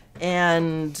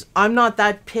 And I'm not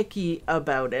that picky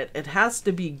about it. It has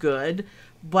to be good,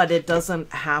 but it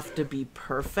doesn't have to be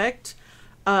perfect.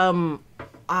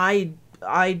 I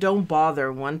don't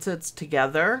bother once it's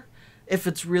together. If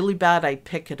it's really bad, I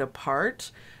pick it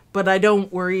apart, but I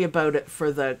don't worry about it for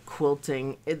the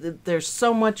quilting. There's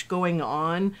so much going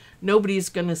on. Nobody's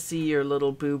going to see your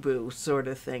little boo-boo sort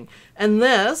of thing. And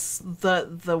this,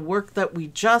 the work that we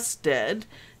just did,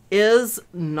 is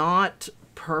not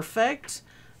perfect,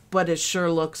 but it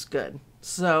sure looks good.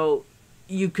 So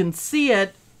you can see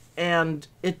it, and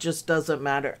it just doesn't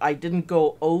matter. I didn't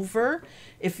go over.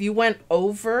 If you went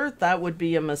over, that would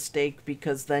be a mistake,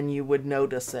 because then you would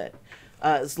notice it.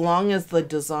 As long as the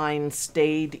design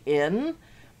stayed in,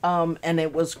 and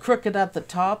it was crooked at the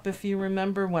top, if you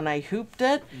remember when I hooped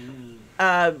it.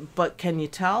 But can you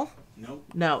tell? Nope.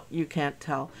 No, you can't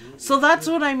tell. So that's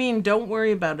what I mean. Don't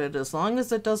worry about it. As long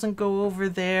as it doesn't go over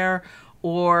there,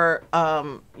 or,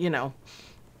 you know,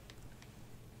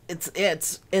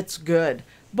 it's good.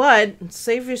 But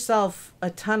save yourself a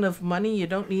ton of money. You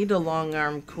don't need a long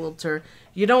arm quilter.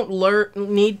 You don't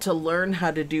need to learn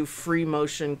how to do free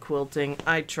motion quilting.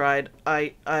 I tried.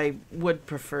 I would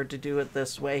prefer to do it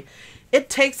this way. It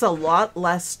takes a lot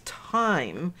less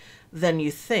time than you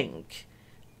think.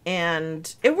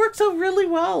 And it works out really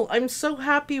well. I'm so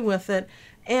happy with it.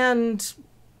 And,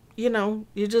 you know,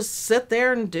 you just sit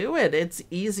there and do it. It's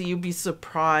easy. You'd be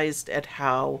surprised at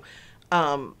how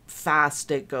fast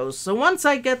it goes. So once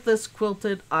I get this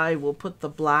quilted, I will put the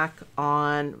black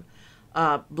on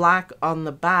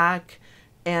the back.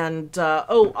 And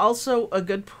oh, also a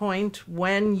good point,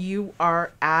 when you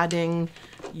are adding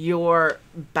your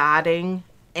batting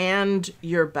and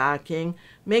your backing,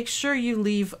 make sure you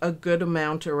leave a good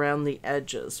amount around the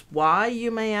edges. Why,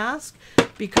 you may ask?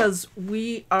 Because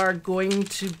we are going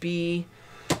to be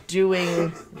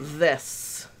doing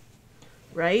this,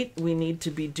 right? We need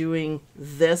to be doing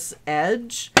this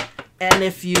edge. And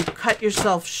if you cut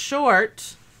yourself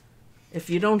short, if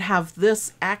you don't have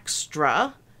this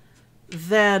extra,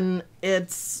 then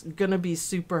it's going to be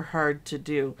super hard to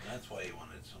do. That's why you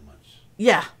wanted so much.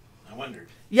 Yeah. I wondered.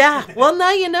 Yeah, well,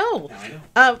 now you know. Now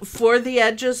I know. For the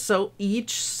edges, so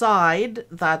each side,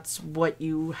 that's what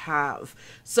you have.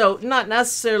 So not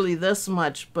necessarily this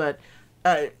much, but,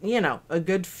 you know, a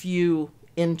good few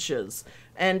inches.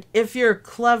 And if you're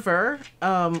clever,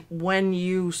 when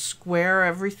you square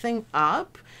everything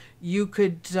up, you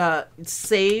could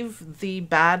save the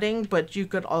batting, but you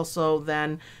could also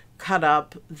then cut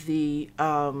up the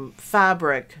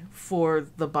fabric for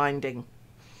the binding.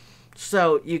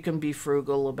 So you can be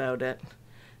frugal about it.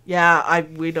 Yeah,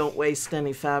 we don't waste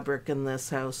any fabric in this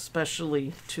house,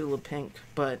 especially Tula Pink,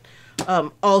 but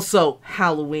also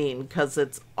Halloween, because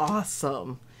it's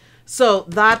awesome. So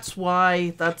that's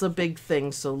why, that's a big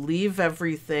thing. So leave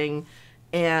everything,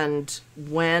 and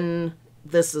when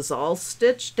this is all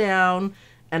stitched down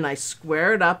and I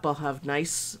square it up, I'll have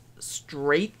nice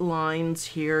straight lines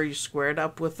here. You square it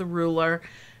up with a ruler,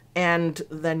 and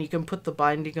then you can put the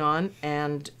binding on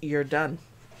and you're done.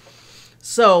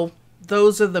 So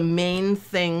those are the main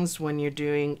things when you're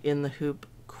doing in the hoop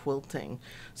quilting.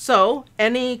 So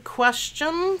any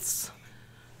questions?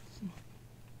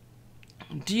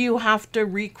 Do you have to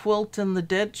requilt in the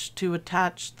ditch to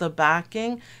attach the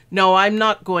backing? No, I'm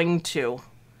not going to.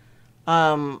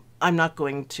 I'm not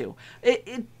going to.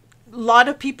 A lot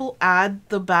of people add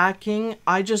the backing.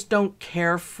 I just don't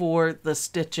care for the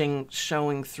stitching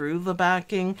showing through the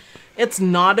backing. It's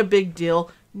not a big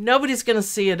deal. Nobody's going to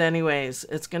see it anyways.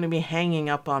 It's going to be hanging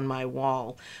up on my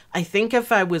wall. I think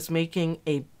if I was making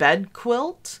a bed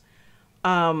quilt,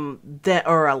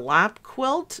 or a lap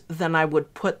quilt, then I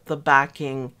would put the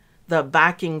backing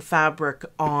fabric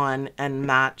on and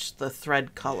match the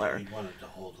thread color. Yeah, you want it to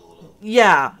hold a little.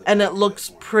 Yeah, and it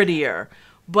looks prettier.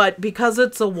 But because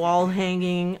it's a wall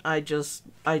hanging, I just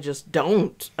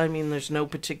don't. I mean, there's no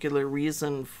particular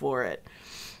reason for it.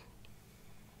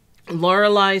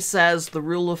 Lorelei says the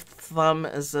rule of thumb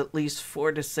is at least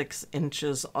 4 to 6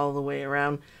 inches all the way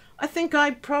around. I think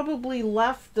I probably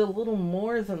left a little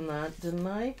more than that, didn't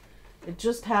I? It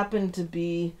just happened to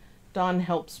be, Dawn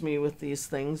helps me with these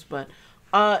things, but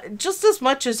just as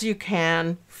much as you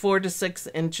can, 4 to 6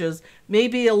 inches,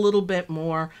 maybe a little bit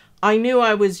more. I knew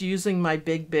I was using my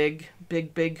big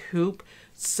hoop,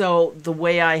 so the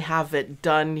way I have it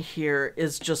done here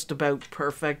is just about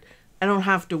perfect. I don't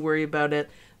have to worry about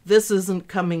it. This isn't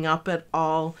coming up at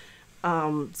all.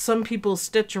 Some people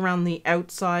stitch around the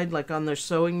outside, like on their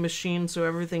sewing machine, so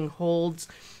everything holds.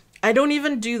 I don't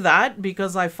even do that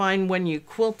because I find when you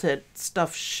quilt it,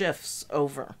 stuff shifts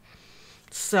over.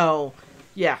 So,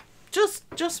 yeah,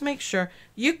 just make sure.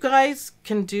 You guys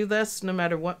can do this no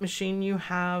matter what machine you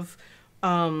have.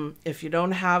 If you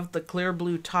don't have the clear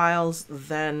blue tiles,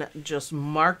 then just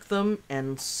mark them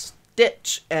and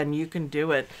stitch, and you can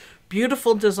do it.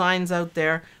 Beautiful designs out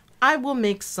there. I will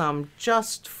make some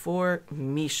just for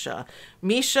Misha.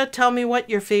 Misha, tell me what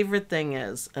your favorite thing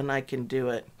is, and I can do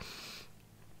it.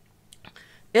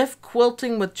 If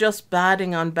quilting with just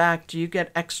batting on back, do you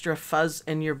get extra fuzz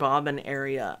in your bobbin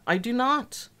area? I do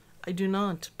not. I do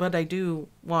not, but I do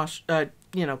wash,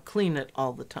 clean it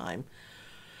all the time.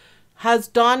 Has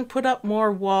Dawn put up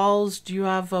more walls? Do you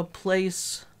have a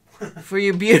place for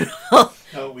your beautiful?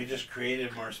 No, we just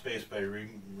created more space by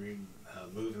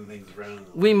moving things around.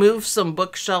 We moved some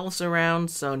bookshelves around,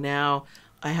 so now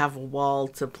I have a wall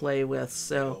to play with.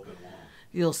 So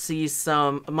you'll see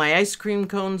my ice cream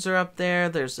cones are up there.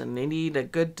 There's an Anita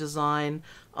Good Design.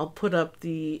 I'll put up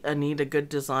the Anita Good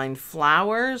Design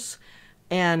flowers,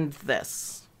 and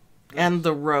this. Nice. And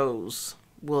the rose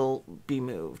will be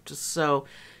moved. So,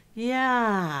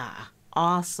 yeah,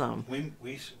 awesome. We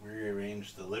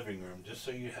rearranged the living room just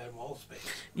so you had wall space.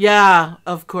 Yeah,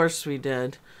 of course we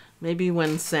did. Maybe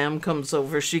when Sam comes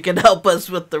over, she can help us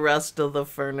with the rest of the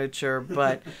furniture.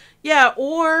 But yeah,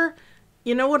 or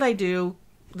you know what I do?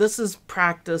 This is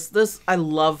practice. I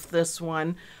love this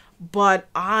one, but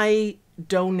I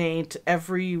donate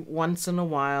every once in a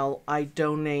while. I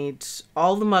donate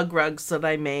all the mug rugs that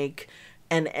I make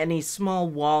and any small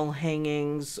wall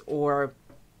hangings or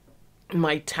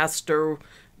my tester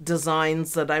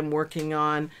designs that I'm working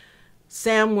on.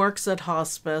 Sam works at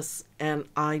hospice, and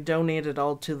I donate it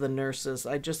all to the nurses.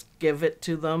 I just give it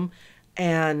to them,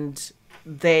 and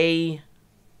they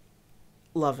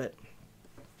love it.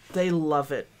 They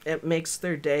love it. It makes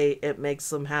their day. It makes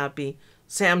them happy.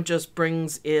 Sam just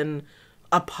brings in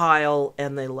a pile,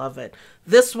 and they love it.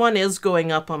 This one is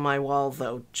going up on my wall,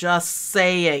 though. Just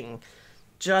saying.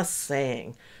 Just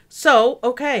saying. So,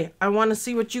 okay, I want to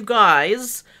see what you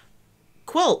guys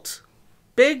quilt.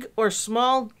 Big or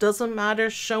small, doesn't matter.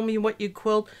 Show me what you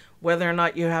quilt, whether or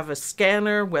not you have a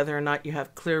scanner, whether or not you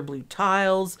have clear blue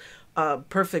tiles,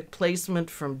 perfect placement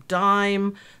from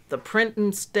Dime, the print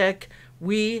and stick.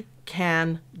 We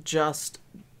can just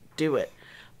do it.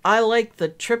 I like the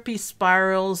trippy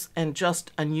spirals and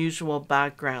just unusual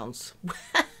backgrounds.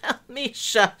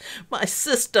 Misha, my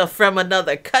sister from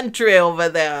another country over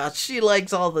there, she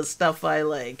likes all the stuff I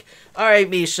like. All right,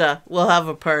 Misha, we'll have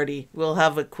a party. We'll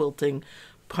have a quilting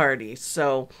party.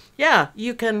 So, yeah,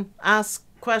 you can ask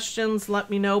questions, let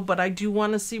me know, but I do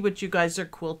want to see what you guys are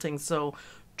quilting. So,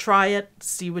 try it,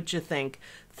 see what you think.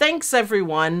 Thanks,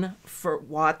 everyone, for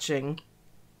watching.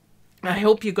 I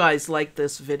hope you guys liked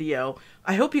this video.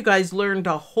 I hope you guys learned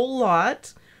a whole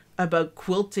lot about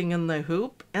quilting in the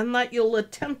hoop and that you'll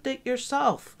attempt it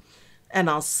yourself. And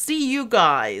I'll see you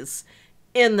guys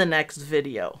in the next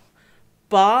video.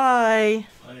 Bye.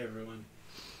 Bye, everyone.